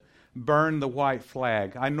Burn the White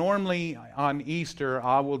Flag. I normally, on Easter,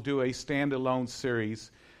 I will do a standalone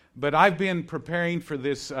series. But I've been preparing for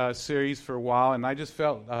this series for a while, and I just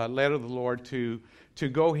felt led of the Lord to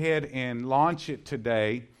go ahead and launch it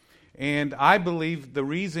today. And I believe the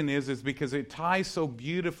reason is because it ties so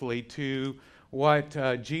beautifully to what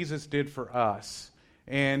Jesus did for us.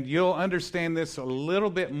 And you'll understand this a little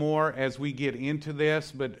bit more as we get into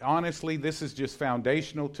this, but honestly, this is just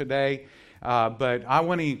foundational today. But I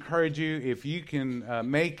want to encourage you, if you can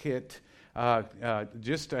make it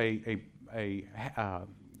just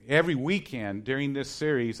every weekend during this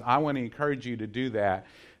series, I want to encourage you to do that,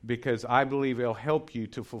 because I believe it'll help you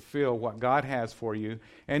to fulfill what God has for you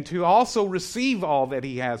and to also receive all that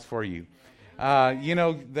He has for you.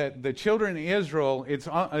 The children of Israel,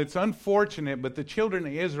 it's unfortunate, but the children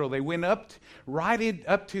of Israel, they went up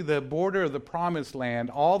to the border of the promised land,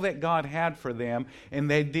 all that God had for them, and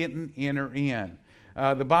they didn't enter in.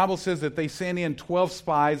 The Bible says that they sent in 12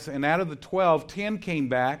 spies, and out of the 12, 10 came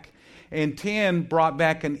back, and 10 brought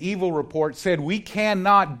back an evil report, said, we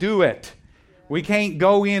cannot do it. We can't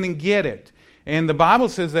go in and get it. And the Bible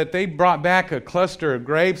says that they brought back a cluster of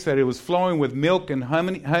grapes, that it was flowing with milk and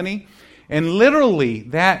honey. And literally,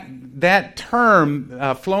 that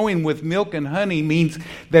term, flowing with milk and honey, means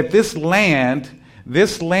that this land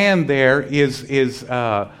there is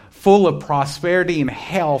full of prosperity and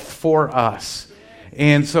health for us.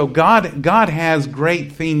 And so God has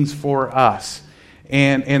great things for us.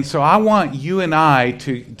 And so I want you and I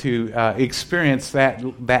to experience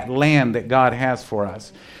that land that God has for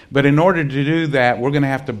us. But in order to do that, we're going to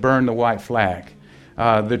have to burn the white flag.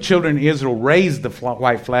 The children of Israel raised the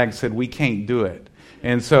white flag and said, we can't do it.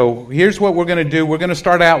 And so here's what we're going to do. We're going to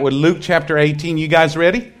start out with Luke chapter 18. You guys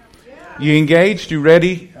ready? You engaged? You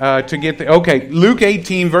ready to get the... Okay, Luke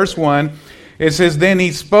 18, verse 1. It says, then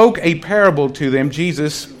he spoke a parable to them,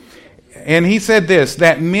 Jesus, and he said this,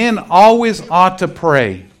 that men always ought to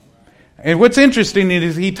pray. And what's interesting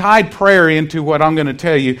is he tied prayer into what I'm going to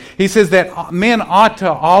tell you. He says that men ought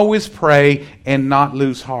to always pray and not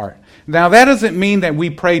lose heart. Now, that doesn't mean that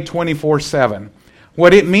we pray 24/7.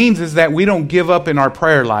 What it means is that we don't give up in our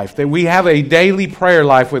prayer life, that we have a daily prayer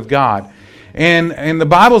life with God. And the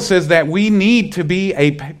Bible says that we need to be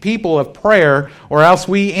a people of prayer, or else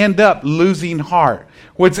we end up losing heart.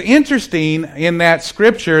 What's interesting in that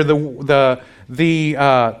scripture, the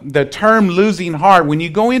term losing heart, when you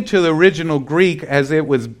go into the original Greek as it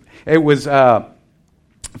was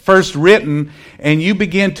first written, and you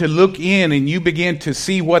begin to look in and you begin to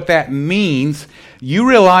see what that means, you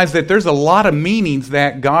realize that there's a lot of meanings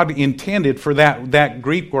that God intended for that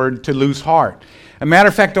Greek word to lose heart. As a matter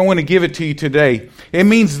of fact, I want to give it to you today. It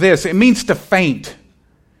means this. It means to faint.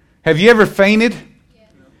 Have you ever fainted?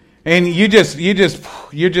 And you're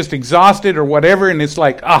just exhausted or whatever, and it's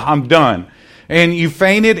like, I'm done. And you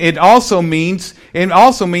fainted. It also means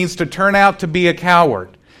to turn out to be a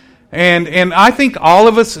coward. And I think all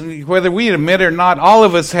of us, whether we admit it or not, all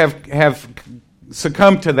of us have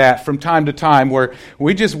succumbed to that from time to time, where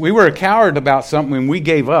we were a coward about something and we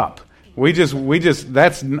gave up. We're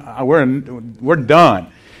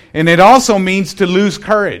done. And it also means to lose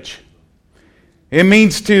courage. It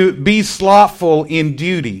means to be slothful in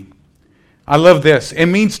duty. I love this. It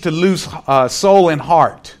means to lose soul and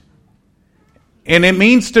heart. And it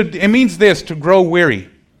means this, to grow weary.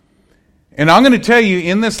 And I'm going to tell you,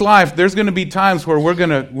 in this life, there's going to be times where we're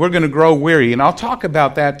going to grow weary, and I'll talk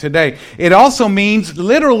about that today. It also means,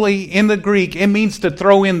 literally in the Greek, it means to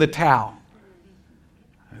throw in the towel.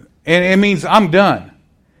 And it means I'm done.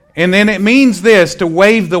 And then it means this, to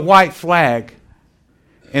wave the white flag.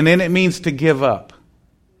 And then it means to give up.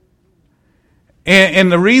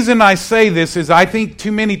 And the reason I say this is I think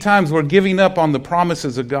too many times we're giving up on the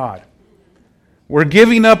promises of God. We're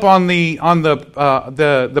giving up on the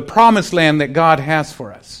promised land that God has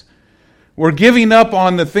for us. We're giving up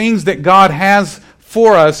on the things that God has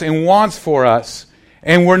for us and wants for us,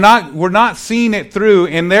 and we're not seeing it through,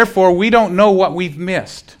 and therefore we don't know what we've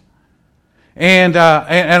missed. And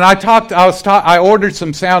I ordered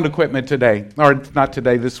some sound equipment today, or not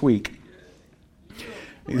today, this week.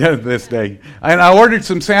 This day. And I ordered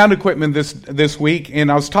some sound equipment this week,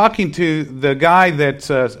 and I was talking to the guy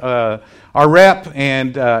that's our rep,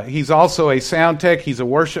 and he's also a sound tech. He's a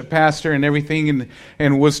worship pastor and everything,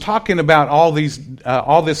 and was talking about all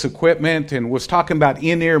this equipment, and was talking about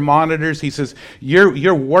in-ear monitors. He says,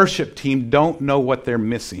 your worship team don't know what they're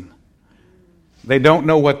missing. They don't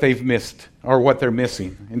know what they've missed or what they're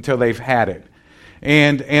missing until they've had it.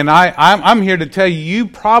 And I'm here to tell you, you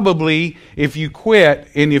probably, if you quit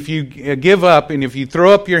and if you give up and if you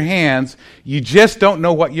throw up your hands, you just don't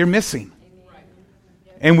know what you're missing.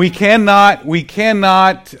 And we cannot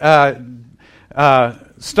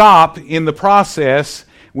stop in the process.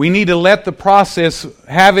 We need to let the process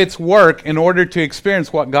have its work in order to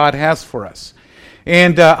experience what God has for us.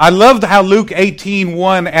 And I loved how Luke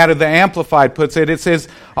 18:1 out of the Amplified puts it. It says,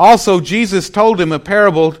 also Jesus told him a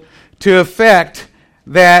parable to the effect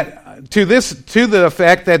that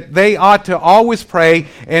they ought to always pray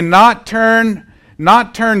and not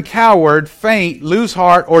turn coward, faint, lose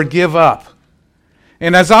heart, or give up.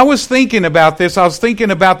 And as I was thinking about this, I was thinking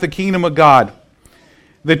about the kingdom of God.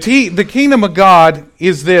 The kingdom of God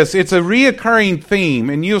is this. It's a reoccurring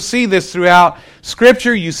theme, and you'll see this throughout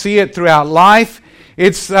Scripture. You see it throughout life.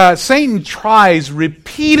 It's Satan tries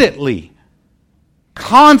repeatedly,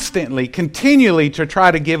 constantly, continually to try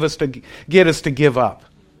to get us to give up,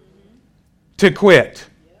 to quit,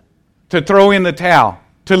 to throw in the towel,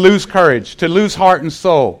 to lose courage, to lose heart and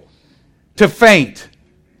soul, to faint.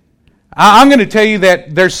 I'm going to tell you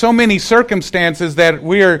that there's so many circumstances that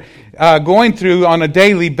we're going through on a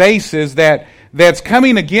daily basis that's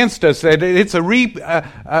coming against us, that it's a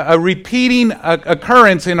repeating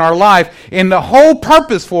occurrence in our life. And the whole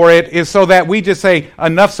purpose for it is so that we just say,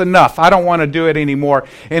 enough's enough. I don't want to do it anymore.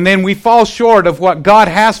 And then we fall short of what God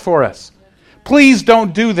has for us. Please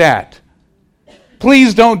don't do that.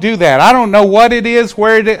 Please don't do that. I don't know what it is,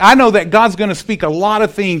 where it is. I know that God's going to speak a lot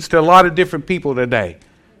of things to a lot of different people today.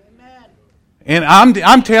 And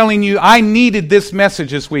I'm telling you, I needed this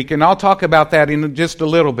message this week, and I'll talk about that in just a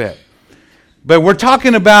little bit. But we're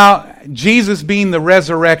talking about Jesus being the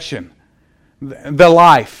resurrection, the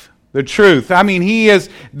life, the truth. I mean, He is,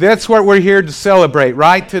 that's what we're here to celebrate,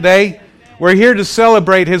 right, today? We're here to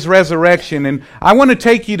celebrate His resurrection. And I want to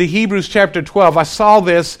take you to Hebrews chapter 12. I saw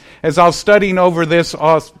this as I was studying over this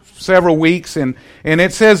several weeks, and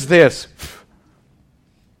it says this.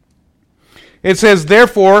 It says,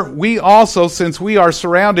 therefore, we also, since we are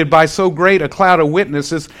surrounded by so great a cloud of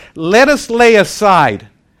witnesses, let us lay aside.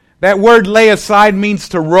 That word lay aside means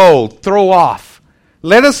to roll, throw off.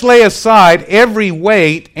 Let us lay aside every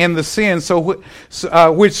weight and the sin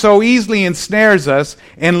which so easily ensnares us,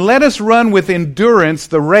 and let us run with endurance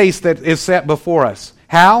the race that is set before us.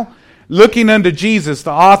 How? Looking unto Jesus,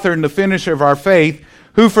 the author and the finisher of our faith,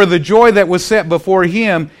 who for the joy that was set before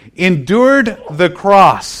Him endured the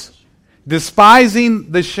cross,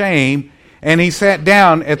 despising the shame, and He sat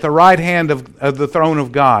down at the right hand of the throne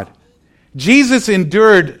of God. Jesus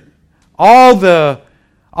endured all the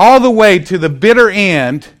way to the bitter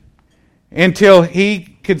end until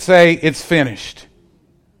He could say, it's finished.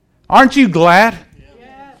 Aren't you glad?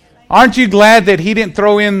 Yes. Aren't you glad that He didn't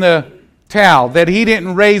throw in the towel, that He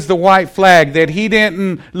didn't raise the white flag, that He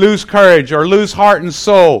didn't lose courage or lose heart and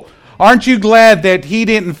soul? Aren't you glad that He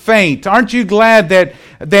didn't faint? Aren't you glad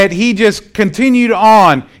that He just continued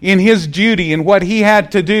on in His duty and what He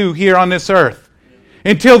had to do here on this earth?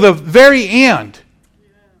 Until the very end,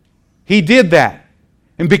 He did that.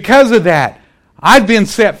 And because of that, I've been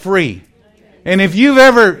set free. And if you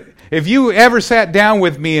ever sat down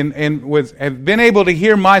with me and have been able to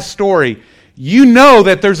hear my story, you know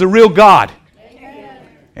that there's a real God.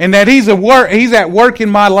 And that He's at work in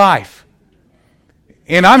my life.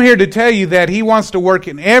 And I'm here to tell you that He wants to work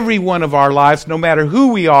in every one of our lives, no matter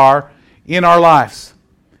who we are in our lives.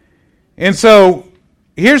 And so,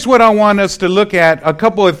 here's what I want us to look at, a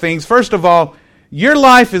couple of things. First of all, your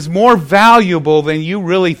life is more valuable than you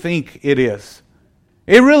really think it is.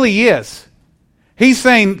 It really is. He's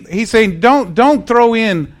saying, don't throw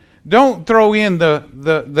in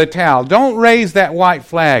the towel. Don't raise that white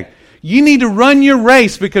flag. You need to run your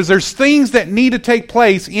race because there's things that need to take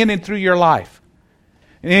place in and through your life.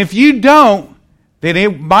 And if you don't, then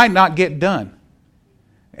it might not get done.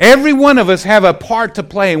 Every one of us have a part to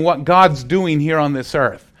play in what God's doing here on this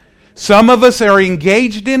earth. Some of us are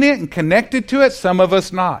engaged in it and connected to it, some of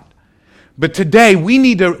us not. But today we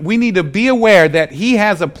need to be aware that He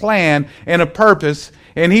has a plan and a purpose,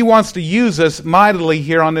 and He wants to use us mightily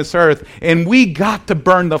here on this earth. And we got to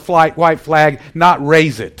burn the white flag, not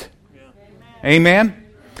raise it. Yeah. Amen?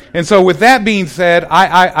 And so with that being said,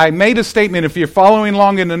 I made a statement, if you're following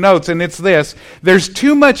along in the notes, and it's this: there's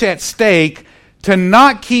too much at stake to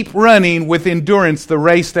not keep running with endurance the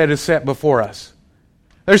race that is set before us.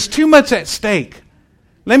 There's too much at stake.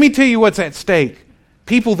 Let me tell you what's at stake.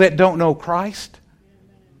 People that don't know Christ,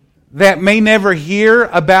 that may never hear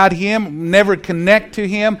about Him, never connect to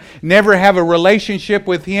Him, never have a relationship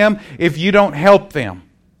with Him if you don't help them.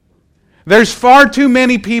 There's far too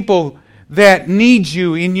many people that need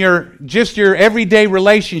you in your everyday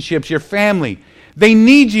relationships, your family. They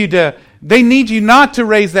need you not to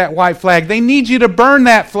raise that white flag. They need you to burn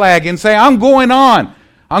that flag and say, I'm going on.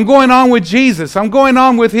 I'm going on with Jesus. I'm going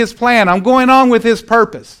on with His plan. I'm going on with His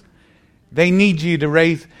purpose. They need you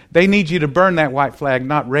to burn that white flag,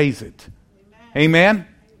 not raise it. Amen?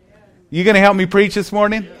 You going to help me preach this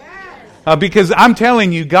morning? Because I'm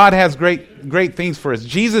telling you, God has great things for us.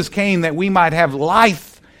 Jesus came that we might have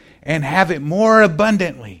life and have it more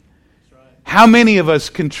abundantly. How many of us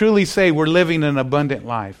can truly say we're living an abundant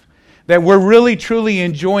life? That we're really, truly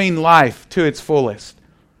enjoying life to its fullest?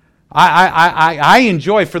 I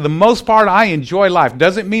enjoy, for the most part, I enjoy life.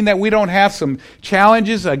 Doesn't mean that we don't have some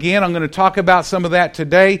challenges. Again, I'm going to talk about some of that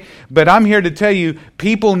today. But I'm here to tell you,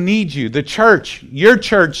 people need you. The church, your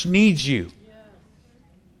church needs you.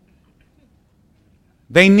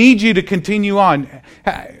 They need you to continue on.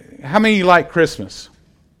 How many of you like Christmas?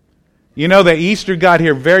 You know that Easter got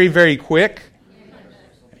here very, very quick?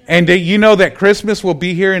 And you know that Christmas will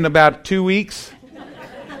be here in about 2 weeks?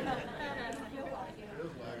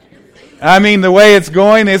 I mean, the way it's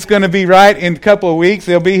going to be right in a couple of weeks.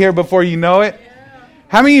 It'll be here before you know it.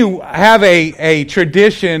 How many of you have a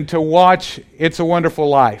tradition to watch It's a Wonderful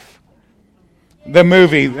Life? The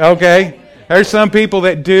movie, okay? There's some people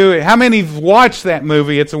that do. How many have watched that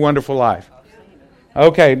movie, It's a Wonderful Life?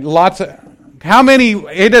 Okay, lots of. How many,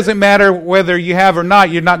 it doesn't matter whether you have or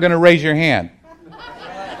not, you're not going to raise your hand.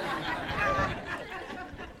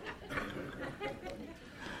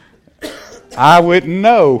 I wouldn't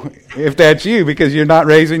know if that's you because you're not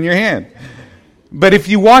raising your hand. But if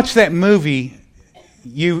you watch that movie,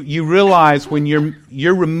 you realize when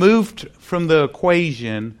you're removed from the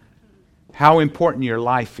equation how important your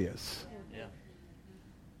life is. Yeah.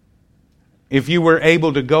 If you were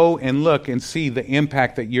able to go and look and see the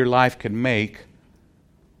impact that your life could make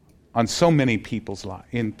on so many people's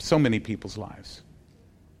in so many people's lives.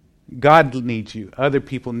 God needs you. Other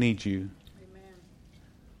people need you.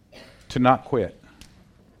 To not quit,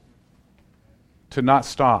 to not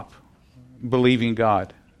stop believing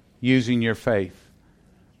God, using your faith,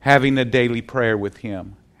 having a daily prayer with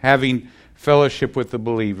Him, having fellowship with the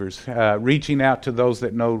believers, reaching out to those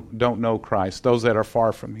that don't know Christ, those that are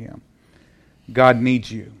far from Him. God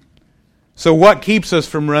needs you. So what keeps us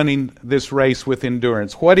from running this race with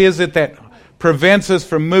endurance? What is it that prevents us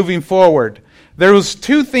from moving forward? There was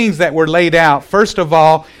 2 things that were laid out. First of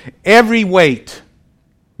all, every weight.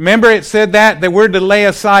 Remember it said that we're to lay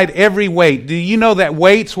aside every weight. Do you know that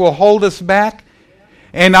weights will hold us back?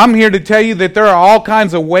 And I'm here to tell you that there are all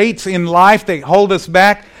kinds of weights in life that hold us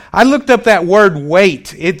back. I looked up that word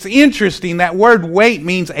weight. It's interesting. That word weight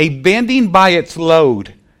means a bending by its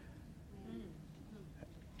load.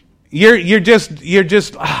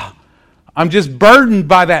 I'm just burdened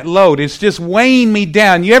by that load. It's just weighing me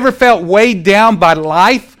down. You ever felt weighed down by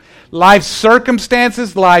life? Life's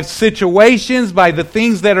circumstances, life's situations, by the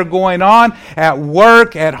things that are going on at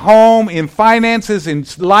work, at home, in finances, in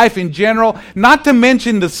life in general. Not to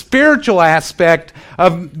mention the spiritual aspect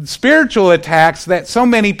of spiritual attacks that so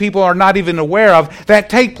many people are not even aware of that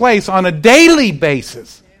take place on a daily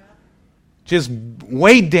basis. Just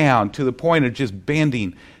weighed down to the point of just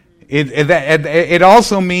bending. It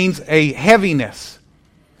also means a heaviness.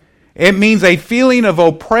 It means a feeling of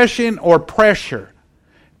oppression or pressure.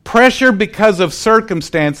 Pressure because of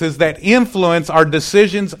circumstances that influence our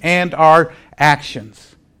decisions and our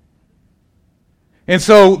actions. And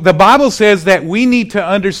so the Bible says that we need to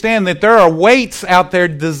understand that there are weights out there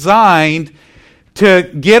designed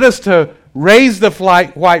to get us to raise the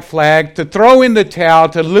white flag, to throw in the towel,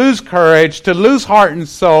 to lose courage, to lose heart and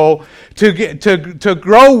soul, to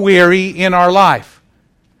grow weary in our life.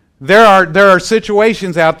 There are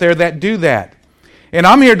situations out there that do that. And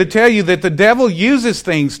I'm here to tell you that the devil uses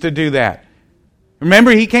things to do that.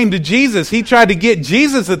 Remember, he came to Jesus. He tried to get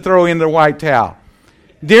Jesus to throw in the white towel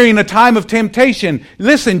during a time of temptation.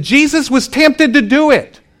 Listen, Jesus was tempted to do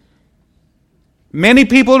it. Many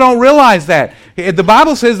people don't realize that. The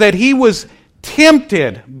Bible says that he was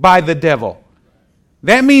tempted by the devil.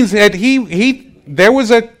 That means that there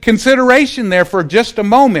was a consideration there for just a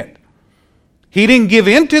moment. He didn't give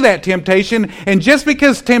in to that temptation, and just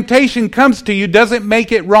because temptation comes to you doesn't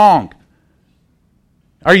make it wrong.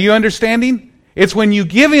 Are you understanding? It's when you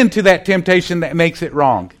give in to that temptation that makes it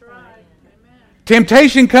wrong.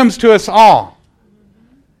 Temptation comes to us all.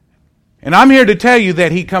 And I'm here to tell you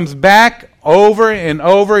that he comes back over and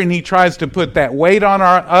over, and he tries to put that weight on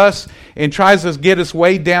us and tries to get us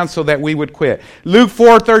weighed down so that we would quit. Luke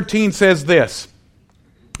 4:13 says this.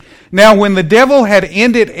 Now, when the devil had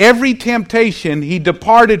ended every temptation, he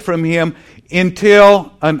departed from him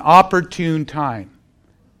until an opportune time.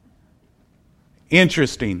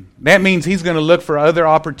 Interesting. That means he's going to look for other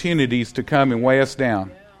opportunities to come and weigh us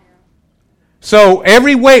down. So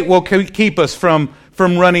every weight will keep us from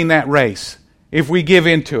from running that race if we give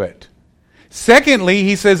into it. Secondly,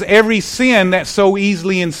 he says every sin that so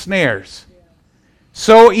easily ensnares.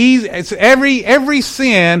 So easy, it's every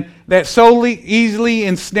sin that so easily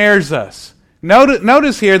ensnares us.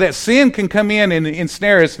 Notice here that sin can come in and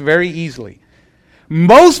ensnare us very easily.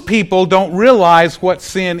 Most people don't realize what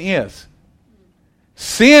sin is.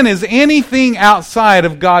 Sin is anything outside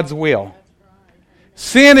of God's will.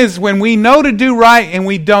 Sin is when we know to do right and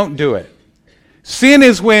we don't do it. Sin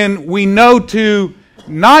is when we know to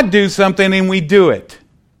not do something and we do it.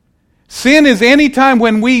 Sin is any time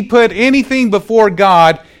when we put anything before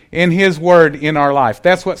God and His Word in our life.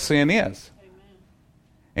 That's what sin is.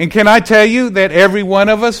 And can I tell you that every one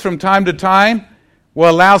of us from time to time will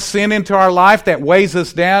allow sin into our life that weighs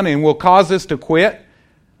us down and will cause us to quit?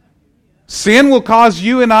 Sin will cause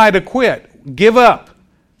you and I to quit, give up,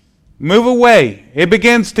 move away. It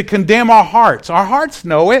begins to condemn our hearts. Our hearts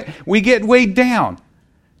know it. We get weighed down.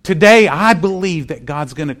 Today, I believe that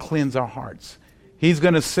God's going to cleanse our hearts. He's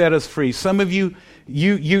going to set us free. Some of you,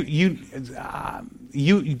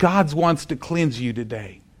 God wants to cleanse you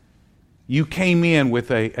today. You came in with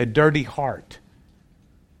a dirty heart,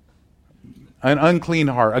 an unclean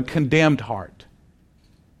heart, a condemned heart.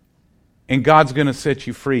 And God's going to set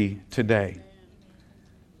you free today.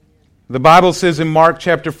 The Bible says in Mark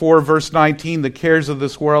chapter 4, verse 19, the cares of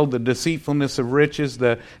this world, the deceitfulness of riches,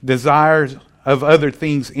 the desires of other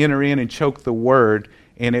things enter in and choke the word,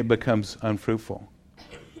 and it becomes unfruitful.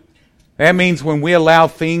 That means when we allow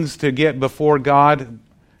things to get before God,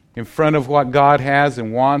 in front of what God has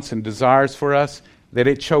and wants and desires for us, that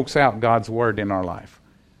it chokes out God's word in our life.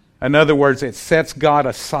 In other words, it sets God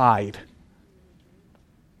aside.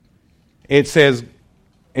 It says,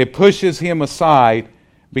 it pushes Him aside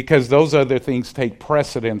because those other things take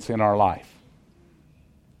precedence in our life.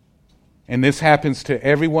 And this happens to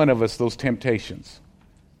every one of us, those temptations.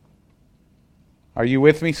 Are you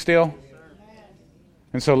with me still?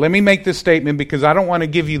 And so let me make this statement because I don't want to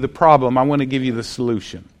give you the problem. I want to give you the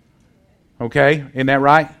solution. Okay? Isn't that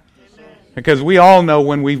right? Because we all know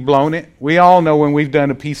when we've blown it. We all know when we've done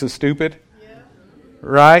a piece of stupid.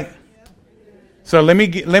 Right? So let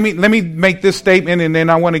me make this statement, and then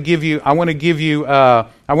I want to give you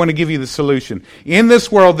the solution. In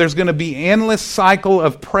this world, there's going to be endless cycle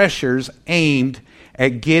of pressures aimed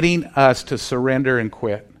at getting us to surrender and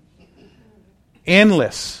quit.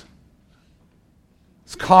 Endless.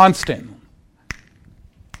 It's constant.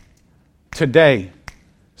 Today,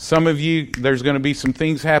 some of you, there's going to be some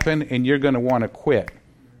things happen, and you're going to want to quit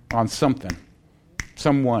on something,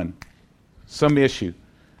 someone, some issue,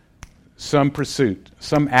 some pursuit,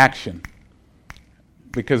 some action,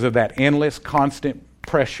 because of that endless, constant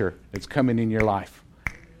pressure that's coming in your life.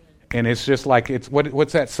 And it's just like,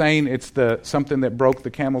 what's that saying? It's something that broke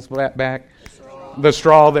the camel's back. The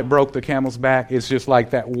straw that broke the camel's back. It's just like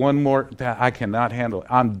that one more, that I cannot handle it.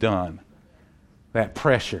 I'm done. That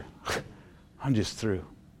pressure. I'm just through.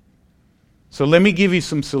 So let me give you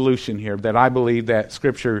some solution here that I believe that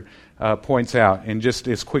Scripture points out, and just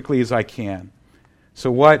as quickly as I can.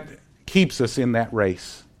 So what keeps us in that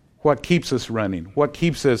race? What keeps us running? What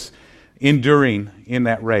keeps us enduring in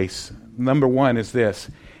that race? Number one is this: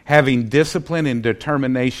 having discipline and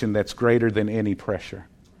determination that's greater than any pressure.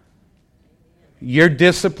 Your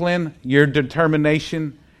discipline, your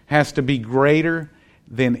determination has to be greater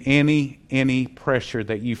than any pressure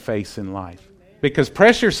that you face in life. Because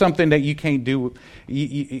pressure is something that you can't do.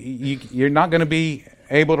 You're not going to be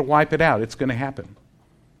able to wipe it out. It's going to happen.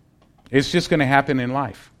 It's just going to happen in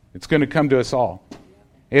life. It's going to come to us all.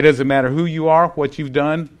 It doesn't matter who you are, what you've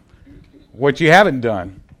done, what you haven't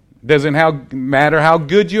done. It doesn't matter how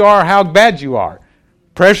good you are, how bad you are.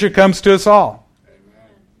 Pressure comes to us all.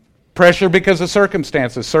 Pressure because of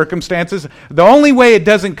circumstances. Circumstances, the only way it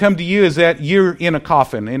doesn't come to you is that you're in a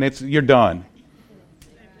coffin and you're done.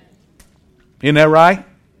 Isn't that right?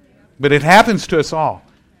 But it happens to us all.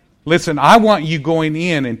 Listen, I want you going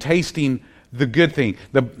in and tasting the good thing.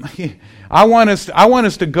 I want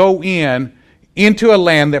us to go into a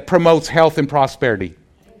land that promotes health and prosperity.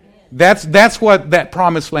 That's what that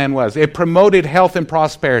promised land was. It promoted health and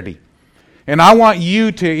prosperity. And I want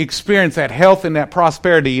you to experience that health and that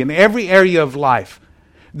prosperity in every area of life.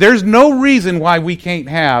 There's no reason why we can't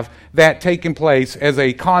have that taking place as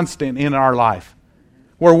a constant in our life.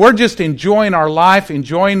 Where we're just enjoying our life,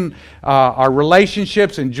 enjoying our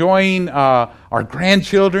relationships, enjoying our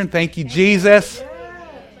grandchildren. Thank you, Jesus.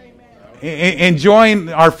 Enjoying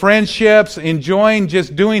our friendships, enjoying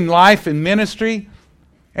just doing life in ministry.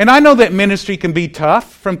 And I know that ministry can be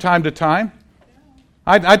tough from time to time.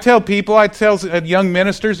 I tell people, young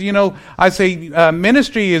ministers, I say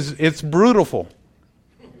ministry it's brutal.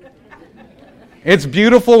 It's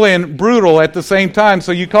beautiful and brutal at the same time,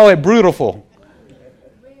 so you call it brutiful.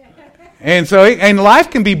 And so, and life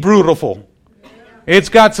can be brutal. It's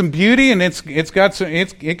got some beauty, and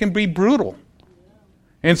it can be brutal.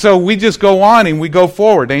 And so we just go on and we go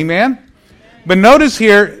forward. Amen? But notice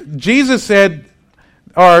here, Jesus said,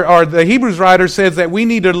 or the Hebrews writer says that we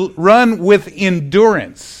need to run with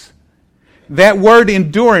endurance. That word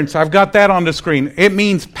endurance, I've got that on the screen. It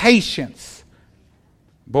means patience.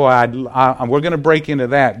 Boy, we're going to break into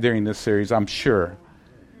that during this series, I'm sure.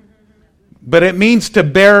 But it means to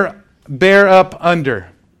bear up under.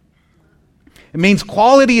 It means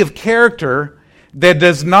quality of character that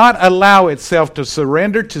does not allow itself to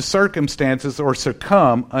surrender to circumstances or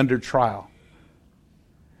succumb under trial.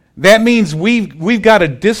 That means we've got a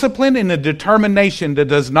discipline and a determination that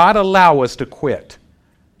does not allow us to quit.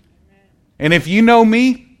 And if you know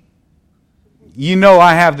me, you know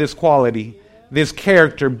I have this quality, this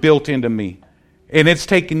character built into me. And it's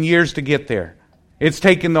taken years to get there. It's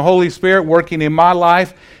taken the Holy Spirit working in my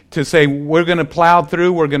life to say we're going to plow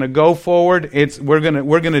through, we're going to go forward, we're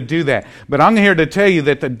going to do that. But I'm here to tell you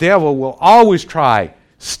that the devil will always try,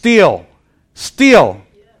 still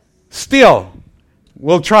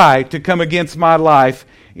will try to come against my life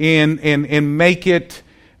and make it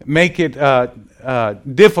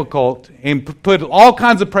difficult and put all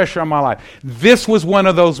kinds of pressure on my life. This was one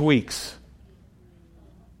of those weeks.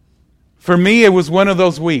 For me, it was one of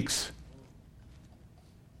those weeks.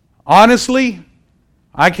 Honestly,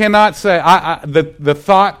 I cannot say. The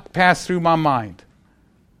thought passed through my mind.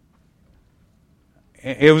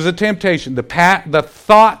 It was a temptation. The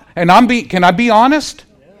thought, and can I be honest?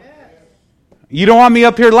 You don't want me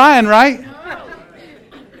up here lying, right?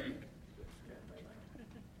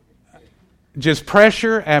 Just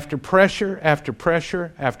pressure after pressure after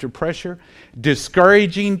pressure after pressure.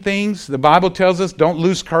 Discouraging things. The Bible tells us don't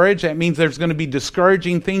lose courage. That means there's going to be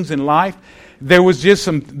discouraging things in life. There's just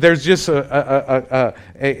a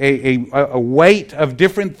weight of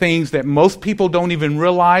different things that most people don't even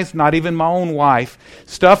realize, not even my own wife.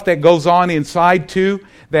 Stuff that goes on inside too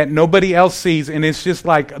that nobody else sees. And it's just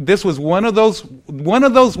like, this was one of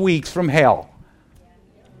those weeks from hell.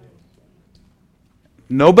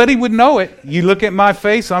 Nobody would know it. You look at my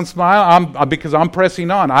face, I'm smiling because I'm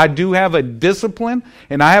pressing on. I do have a discipline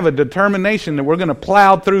and I have a determination that we're going to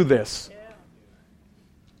plow through this.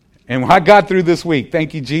 And I got through this week.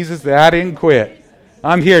 Thank you, Jesus, that I didn't quit.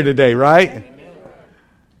 I'm here today, right?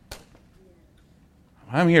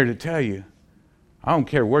 I'm here to tell you, I don't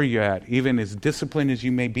care where you're at, even as disciplined as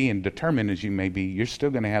you may be and determined as you may be, you're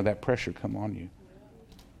still going to have that pressure come on you.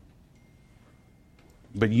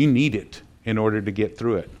 But you need it in order to get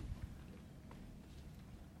through it.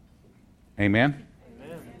 Amen?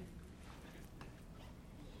 Amen.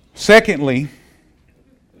 Secondly,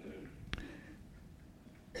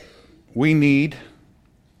 we need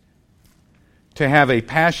to have a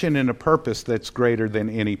passion and a purpose that's greater than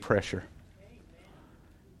any pressure.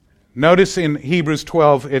 Notice in Hebrews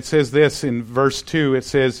 12, it says this in verse 2, it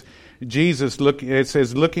says,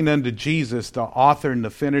 looking unto Jesus, the author and the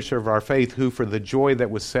finisher of our faith, who for the joy that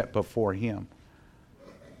was set before him.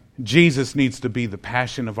 Jesus needs to be the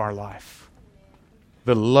passion of our life,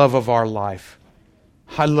 the love of our life.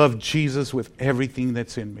 I love Jesus with everything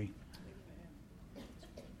that's in me.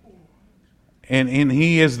 And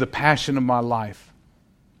he is the passion of my life.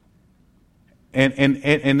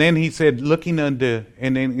 And then he said, looking unto,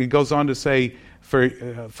 and then it goes on to say, for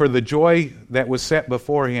the joy that was set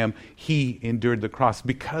before him, he endured the cross.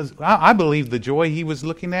 Because I believe the joy he was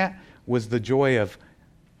looking at was the joy of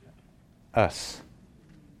us.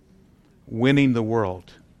 Winning the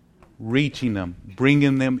world, reaching them,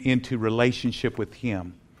 bringing them into relationship with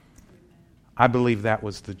him. I believe that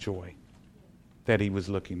was the joy that he was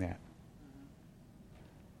looking at.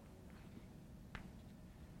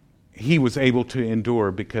 He was able to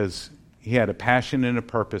endure because he had a passion and a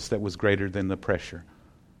purpose that was greater than the pressure.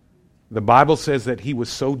 The Bible says that he was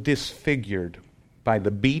so disfigured by the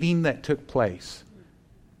beating that took place,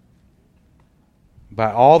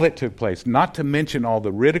 by all that took place, not to mention all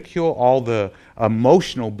the ridicule, all the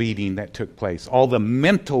emotional beating that took place, all the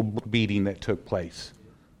mental beating that took place,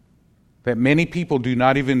 that many people do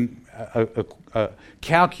not even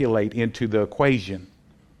calculate into the equation.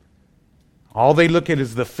 All they look at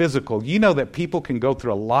is the physical. You know that people can go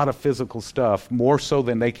through a lot of physical stuff more so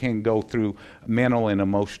than they can go through mental and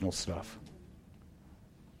emotional stuff.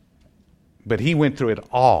 But he went through it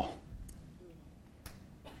all.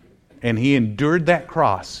 And he endured that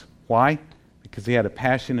cross. Why? Because he had a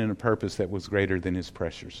passion and a purpose that was greater than his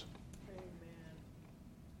pressures. Amen.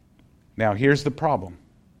 Now here's the problem.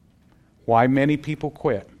 Why many people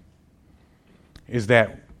quit. is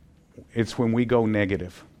that it's when we go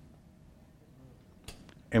negative.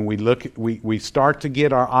 And we start to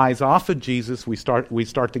get our eyes off of Jesus. We start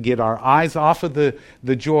to get our eyes off of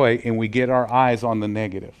the joy, and we get our eyes on the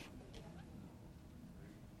negative.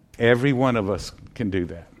 Every one of us can do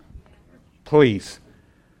that. Please.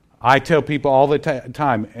 I tell people all the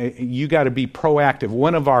time, you got to be proactive.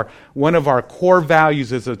 One of our core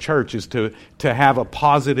values as a church is to have a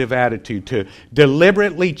positive attitude, to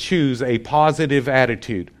deliberately choose a positive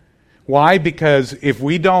attitude. Why? Because if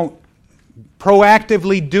we don't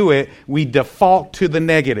proactively do it, we default to the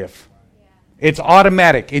negative. It's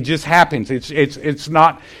automatic. It just happens. It's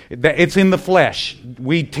not. It's in the flesh.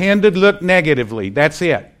 We tend to look negatively. That's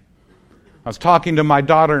it. I was talking to my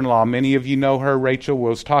daughter-in-law. Many of you know her, Rachel.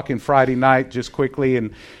 Was talking Friday night just quickly,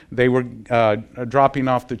 and they were dropping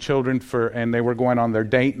off the children and they were going on their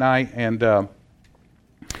date night, and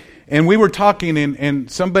we were talking, and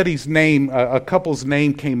somebody's name, a couple's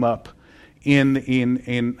name, came up in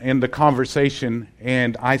the conversation,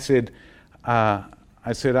 and I said, I'm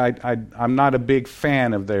not a big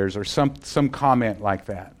fan of theirs, or some comment like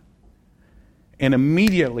that. And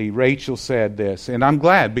immediately Rachel said this, and I'm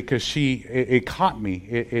glad, because it caught me.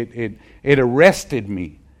 It arrested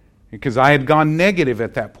me, because I had gone negative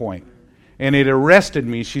at that point. And it arrested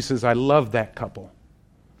me. She says, I love that couple.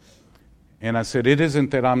 And I said, it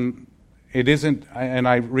isn't, and I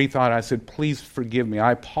rethought, I said, please forgive me.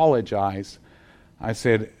 I apologize. I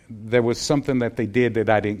said, there was something that they did that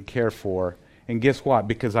I didn't care for. And guess what?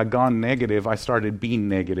 Because I'd gone negative, I started being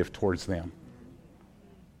negative towards them.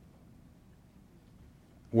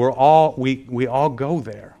 We all go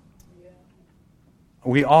there.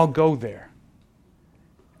 We all go there.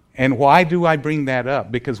 And why do I bring that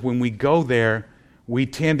up? Because when we go there, we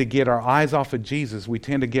tend to get our eyes off of Jesus. We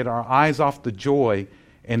tend to get our eyes off the joy,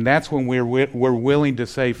 and that's when we're willing to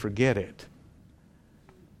say, forget it.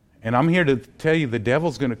 And I'm here to tell you, the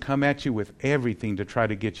devil's going to come at you with everything to try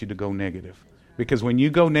to get you to go negative. Because when you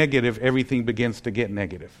go negative, everything begins to get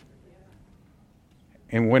negative.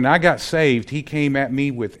 And when I got saved, he came at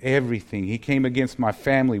me with everything. He came against my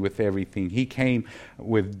family with everything. He came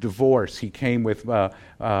with divorce. He came with,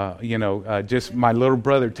 just my little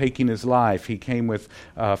brother taking his life. He came with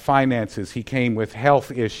finances. He came with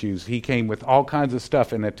health issues. He came with all kinds of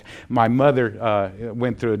stuff. And my mother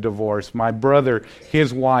went through a divorce. My brother,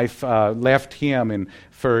 his wife left him and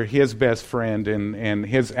for his best friend, and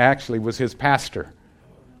his actually was his pastor.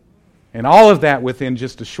 And all of that within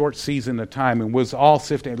just a short season of time, and was all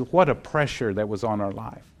sifting. What a pressure that was on our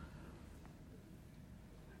life.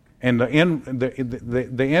 And the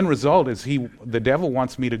end result is the devil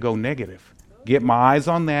wants me to go negative. Get my eyes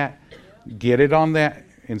on that, get it on that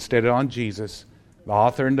instead of on Jesus, the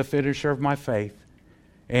author and the finisher of my faith,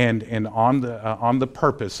 and on the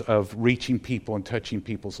purpose of reaching people and touching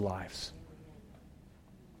people's lives.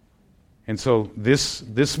 And so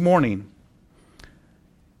this morning,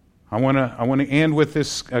 I want to end with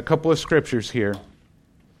a couple of scriptures here.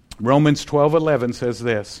 Romans 12:11 says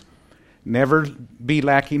this: never be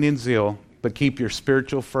lacking in zeal, but keep your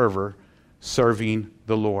spiritual fervor serving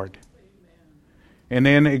the Lord. And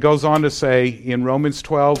then it goes on to say in Romans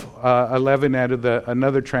 12:11 out of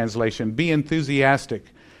another translation, be enthusiastic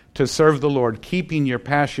to serve the Lord, keeping your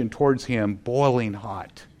passion towards Him boiling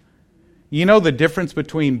hot. You know the difference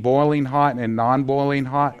between boiling hot and non-boiling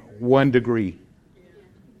hot? 1 degree.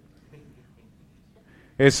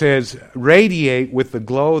 It says, radiate with the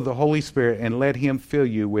glow of the Holy Spirit and let Him fill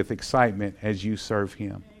you with excitement as you serve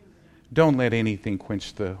Him. Don't let anything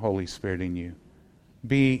quench the Holy Spirit in you.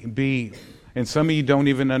 Be, and some of you don't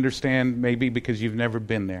even understand, maybe because you've never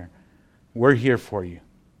been there. We're here for you.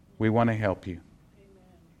 We want to help you.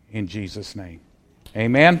 In Jesus' name.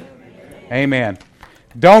 Amen? Amen.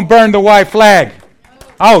 Don't burn the white flag.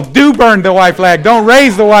 Oh, do burn the white flag. Don't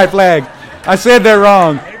raise the white flag. I said that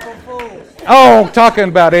wrong. Oh, talking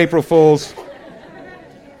about April Fools.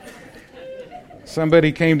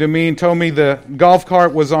 Somebody came to me and told me the golf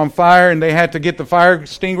cart was on fire and they had to get the fire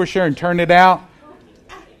extinguisher and turn it out.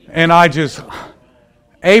 And I just,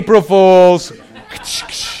 April Fools.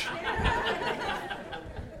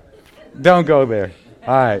 Don't go there.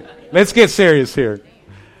 All right, let's get serious here.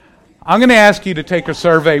 I'm going to ask you to take a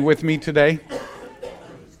survey with me today.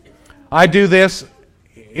 I do this.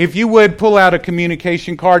 If you would, pull out a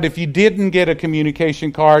communication card. If you didn't get a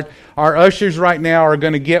communication card, our ushers right now are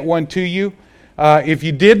going to get one to you. If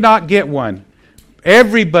you did not get one,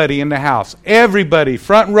 everybody in the house, everybody,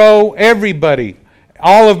 front row, everybody,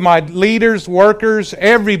 all of my leaders, workers,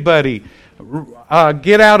 everybody,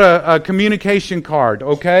 get out a communication card,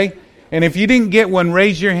 okay? And if you didn't get one,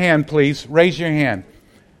 raise your hand, please. Raise your hand,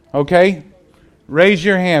 okay? Raise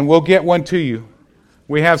your hand. We'll get one to you.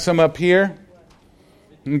 We have some up here.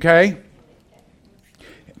 Okay.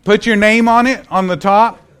 Put your name on it on the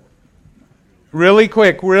top. Really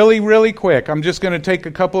quick. Really quick. I'm just going to take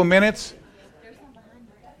a couple of minutes.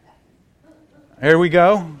 There we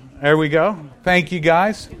go. Thank you,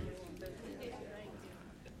 guys.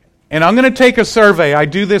 And I'm going to take a survey. I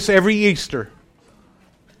do this every Easter.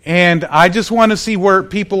 And I just want to see where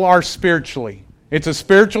people are spiritually. It's a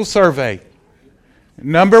spiritual survey.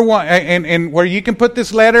 Number one, and where you can put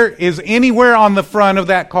this letter is anywhere on the front of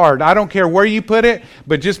that card. I don't care where you put it,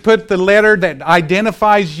 but just put the letter that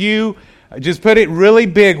identifies you. Just put it really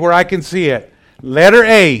big where I can see it. Letter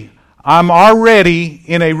A, I'm already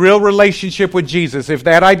in a real relationship with Jesus. If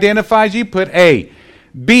that identifies you, put A.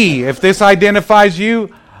 B, if this identifies you,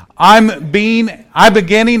 I'm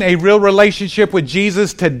beginning a real relationship with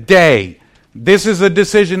Jesus today. This is a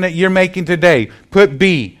decision that you're making today. Put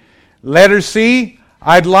B. Letter C,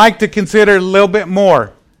 I'd like to consider a little bit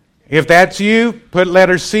more. If that's you, put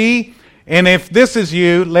letter C. And if this is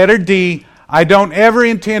you, letter D, I don't ever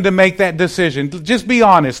intend to make that decision. Just be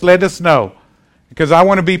honest. Let us know. Because I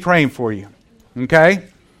want to be praying for you. Okay?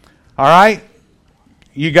 All right?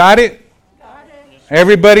 You got it?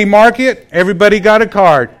 Everybody mark it? Everybody got a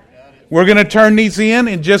card? We're going to turn these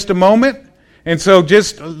in just a moment. And so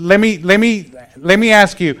just let me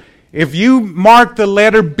ask you, if you mark the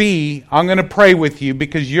letter B, I'm going to pray with you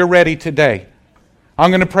because you're ready today.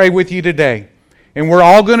 I'm going to pray with you today. And we're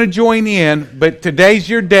all going to join in, but today's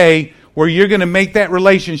your day where you're going to make that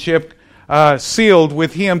relationship sealed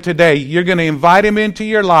with Him today. You're going to invite Him into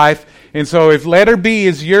your life. And so if letter B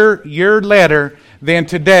is your letter, then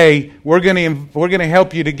today we're going to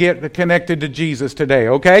help you to get connected to Jesus today.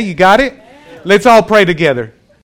 Okay? You got it? Let's all pray together.